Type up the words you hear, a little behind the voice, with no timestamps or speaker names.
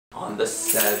the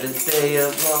 7th day of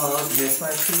Vlogmas,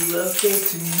 my true love gave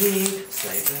to me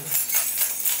sleigh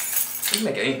bells. You can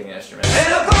make anything an instrument.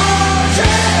 And a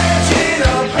partridge in a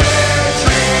pear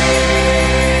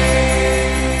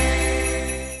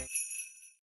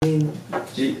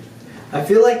tree. I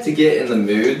feel like to get in the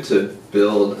mood to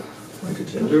build like a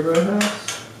gingerbread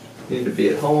house, you need to be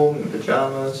at home in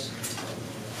pajamas.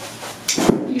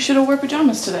 You should have worn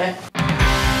pajamas today.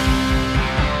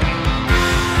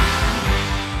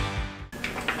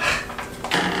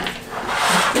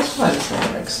 This one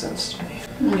doesn't make sense to me.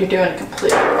 You're doing it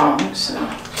completely wrong, so.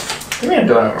 What do you mean I'm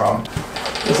doing it wrong?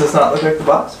 Does this not look like the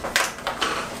box?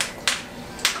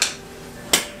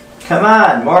 Come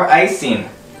on, more icing.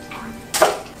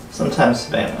 Sometimes,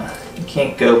 Savannah, you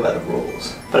can't go by the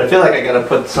rules. But I feel like I gotta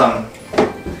put some,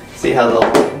 see how the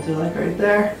lines are like right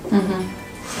there? Mm-hmm.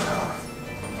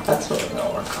 So, that's what I'm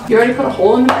gonna work on. You already put a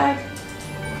hole in the bag?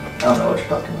 I don't know what you're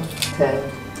talking about.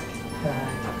 10, 9.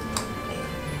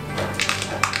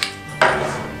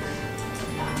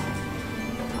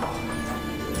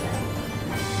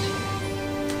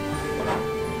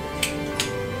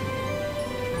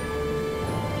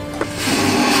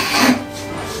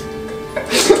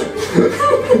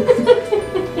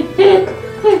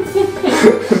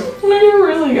 You're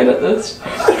really good at this.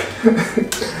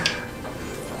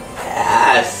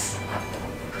 Yes!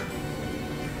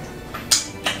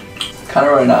 Kind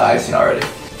of running out of icing already.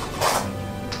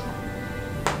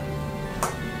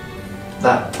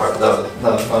 That part, that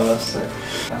was unnecessary.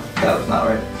 No, that was not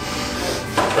right.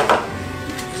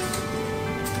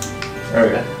 There we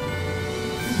go.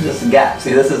 Just a gap.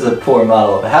 See, this is a poor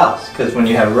model of a house, because when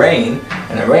you have rain,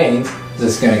 and it rains, it's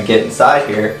just going to get inside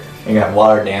here, and you're going to have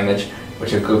water damage,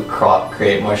 which will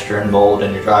create moisture and mold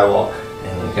in your drywall,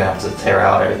 and you're going to have to tear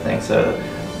out everything. So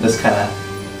this kind of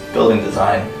building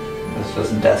design is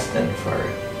just destined for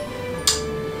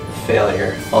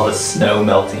failure. All the snow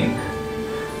melting.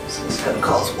 So it's going to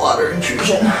cause water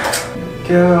intrusion. Here we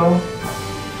go.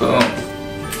 Boom.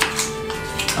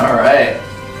 Alright.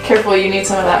 Careful, you need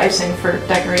some of that icing for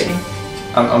decorating.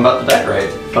 I'm about to decorate.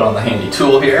 Put on the handy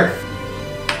tool here.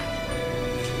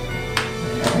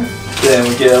 Then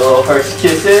we get a little Hershey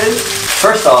Kisses.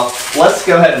 First off, let's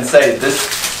go ahead and say that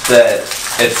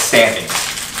it's standing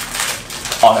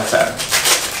on its own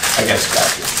against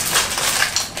gravity.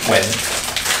 When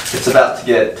it's about to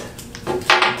get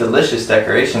delicious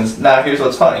decorations. Now here's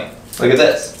what's funny. Look at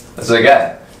this. So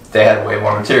again, they had way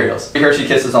more materials. 3 Hershey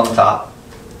Kisses on the top.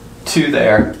 2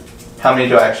 there. How many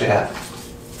do I actually have?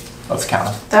 Let's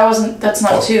count them. That's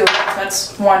not 2.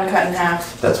 That's 1 cut in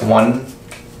half. That's 1.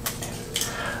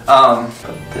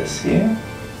 Put this here.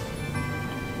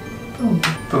 Boom,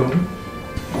 boom.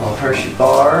 A little Hershey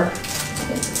bar.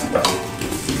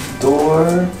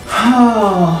 Door.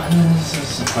 Oh, this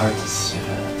is the part that's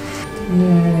stupid.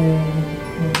 Yay.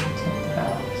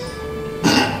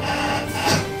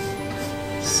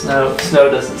 Snow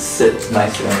doesn't sit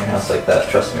nicely on your house like that.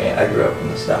 Trust me, I grew up in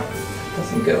the snow. It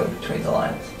doesn't go in between the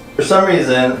lines. For some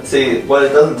reason, see, what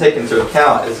it doesn't take into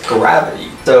account is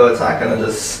gravity. So it's not going to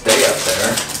just stay up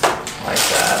there like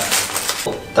that.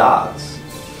 Little dots.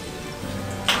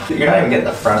 You're not even getting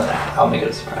the front of that. I'll make it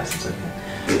a surprise. It's okay.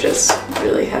 You just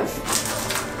really have...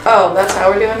 Oh, that's how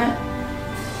we're doing it?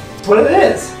 That's what it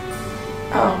is.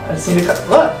 Oh. I just need to cut.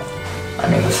 Look. I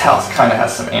mean, this house kind of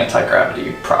has some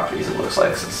anti-gravity properties, it looks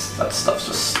like, since that stuff's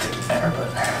just sticking there,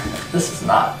 but this is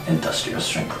not industrial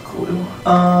strength glue.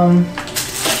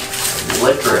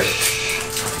 Licorice.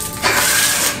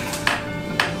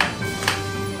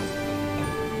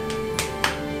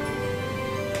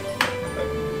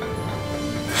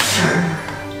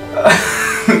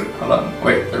 Hold on,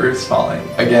 wait, the roof's falling.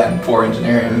 Again, poor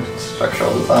engineering,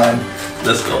 structural design.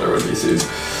 This builder would be sued.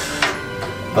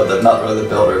 But not really the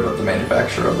builder, but the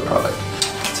manufacturer of the product.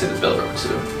 Let's see the builder would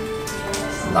sue.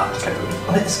 It's not code.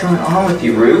 What is going on with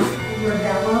you, roof?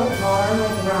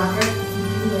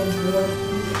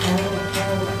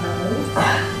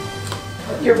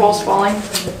 Your bowl's falling.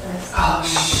 Oh,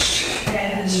 shit.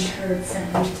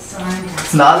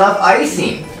 It's not enough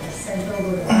icing.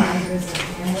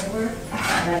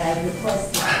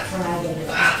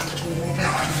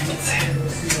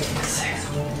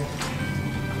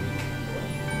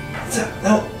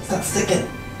 No, it's not sticking.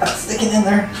 Not sticking in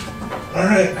there.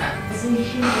 Alright.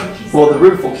 Well, the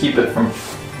roof will keep it from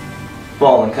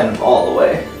falling kind of all the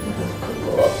way. Just put a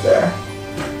little up there.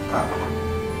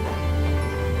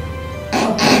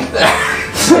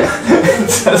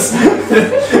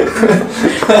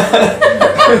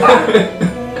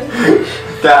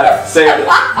 Got it. Saved it.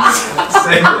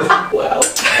 Saved it. Wow.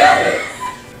 Got it.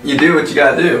 You do what you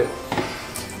gotta do.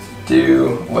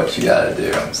 do what you gotta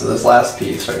do. So this last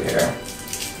piece right here.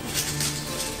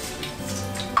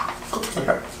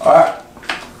 Okay, alright.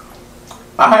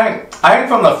 I think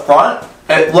from the front,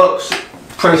 it looks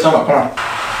pretty similar. Come on.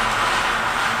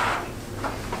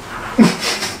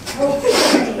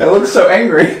 It looks so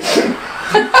angry.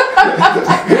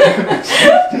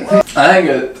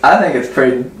 I think it's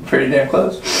pretty damn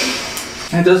close.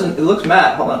 It doesn't. It looks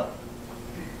matte. Hold on.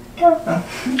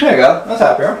 There you go. That's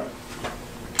happier.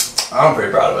 I'm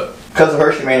pretty proud of it. Because the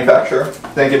Hershey manufacturer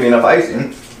didn't give me enough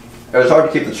icing, it was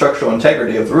hard to keep the structural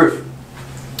integrity of the roof.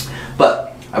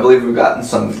 But I believe we've gotten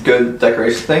some good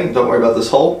decoration thing. Don't worry about this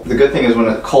hole. The good thing is when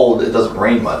it's cold, it doesn't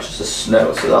rain much. It's just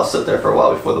snow, so that'll sit there for a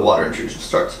while before the water intrusion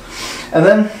starts. And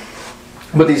then,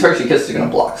 but these Hershey Kisses are going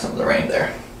to block some of the rain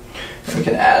there. And we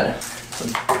can add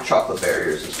some chocolate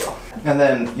barriers as well. And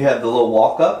then you have the little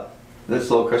walk up, this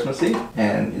little Christmassy,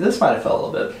 and this might have fell a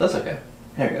little bit. That's okay.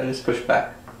 Here we go. Just push it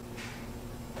back.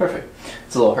 Perfect.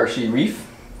 It's a little Hershey wreath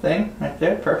thing right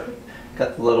there. Perfect.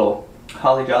 Got the little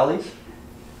holly jollies.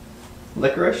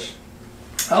 Licorice.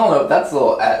 I don't know. That's a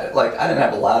little, like, I didn't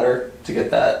have a ladder to get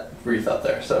that wreath up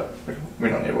there, so we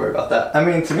don't need to worry about that. I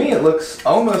mean, to me, it looks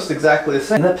almost exactly the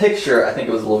same. In the picture, I think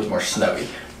it was a little bit more snowy.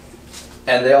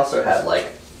 And they also had,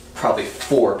 like, probably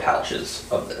 4 pouches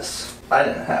of this. I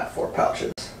didn't have 4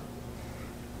 pouches.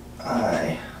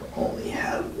 I only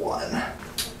had 1.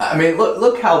 I mean,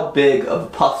 look how big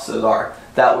of puffs those are.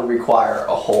 That would require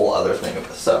a whole other thing of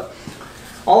this. So,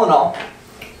 all in all,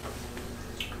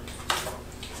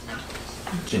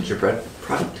 gingerbread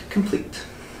product complete.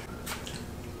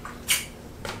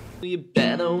 You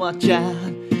better watch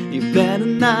out, you better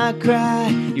not cry,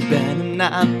 you better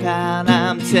not pout,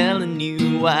 I'm telling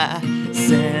you why.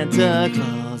 Santa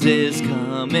Claus is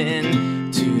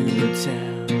coming to town.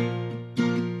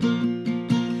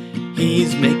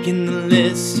 He's making the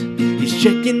list, he's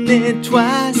checking it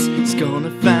twice. He's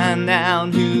gonna find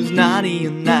out who's naughty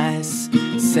and nice.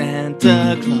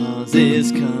 Santa Claus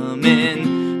is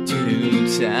coming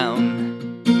to town.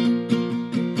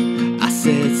 I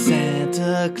said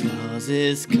Santa Claus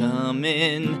is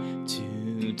coming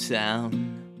to town.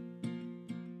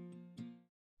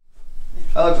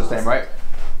 That looks the same, right?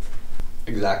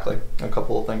 Exactly. A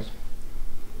couple of things.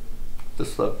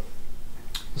 Just a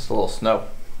little snow.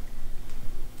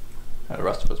 And the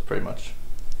rest of it's pretty much.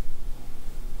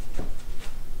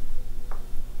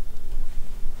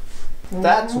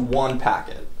 That's one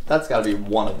packet. That's got to be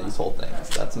one of these whole things.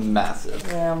 That's massive.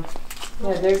 Yeah.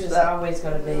 Yeah, they're just always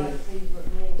going to be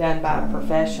done by a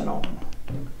professional.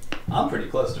 I'm pretty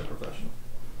close to a professional.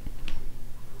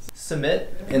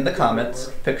 Submit in the comments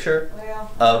a picture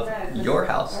of your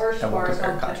house and we'll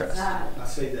compare and contrast.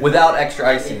 Without extra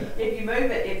icing. If you move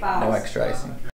it, it falls. No extra icing.